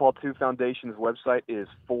 St. John Paul II Foundation's website is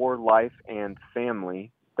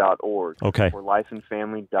forlifeandfamily.org. Okay.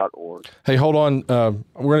 forlifeandfamily.org. Hey, hold on.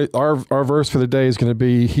 Our verse for the day is going to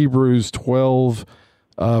be Hebrews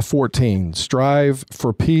 12:14. Strive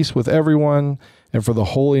for peace with everyone and for the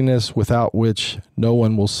holiness without which no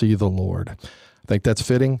one will see the Lord. I think that's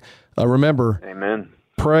fitting. Remember, Amen.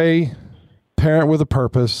 Pray, parent with a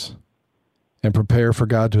purpose, and prepare for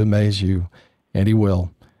God to amaze you, and He will.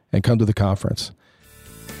 And come to the conference.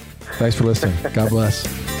 Thanks for listening. God bless.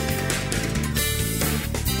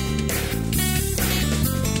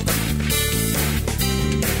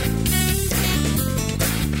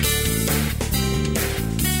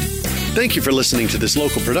 Thank you for listening to this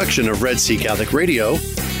local production of Red Sea Catholic Radio.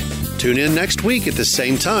 Tune in next week at the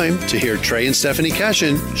same time to hear Trey and Stephanie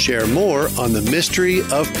Cashin share more on the mystery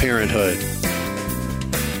of parenthood.